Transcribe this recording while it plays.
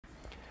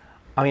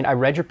I mean, I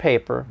read your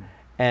paper,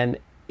 and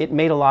it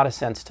made a lot of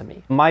sense to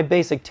me. My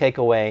basic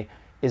takeaway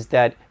is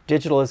that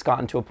digital has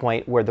gotten to a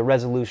point where the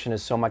resolution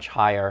is so much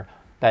higher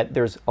that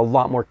there's a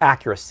lot more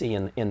accuracy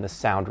in the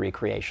sound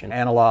recreation.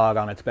 Analog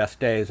on its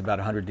best day is about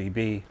 100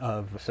 dB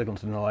of signal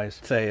to noise.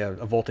 Say a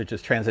voltage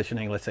is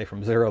transitioning, let's say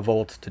from 0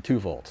 volts to 2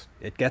 volts.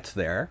 It gets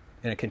there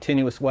in a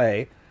continuous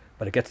way,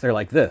 but it gets there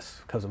like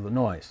this because of the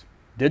noise.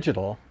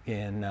 Digital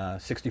in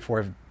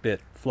 64-bit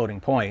floating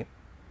point,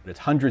 it's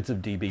hundreds of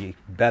dB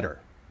better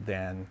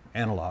than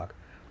analog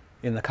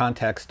in the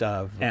context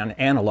of an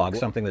analog,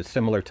 something that's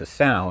similar to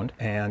sound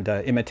and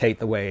imitate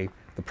the way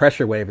the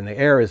pressure wave in the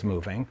air is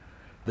moving.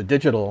 The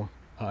digital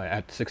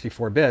at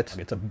 64 bits,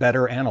 it's a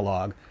better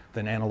analog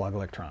than analog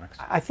electronics.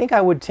 I think I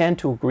would tend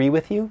to agree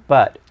with you,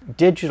 but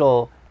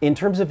digital, in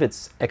terms of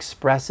its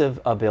expressive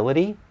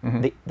ability,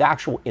 the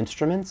actual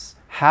instruments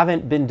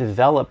haven't been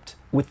developed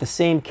with the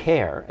same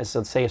care as,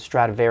 let's say, a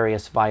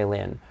Stradivarius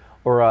violin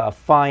or a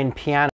fine piano.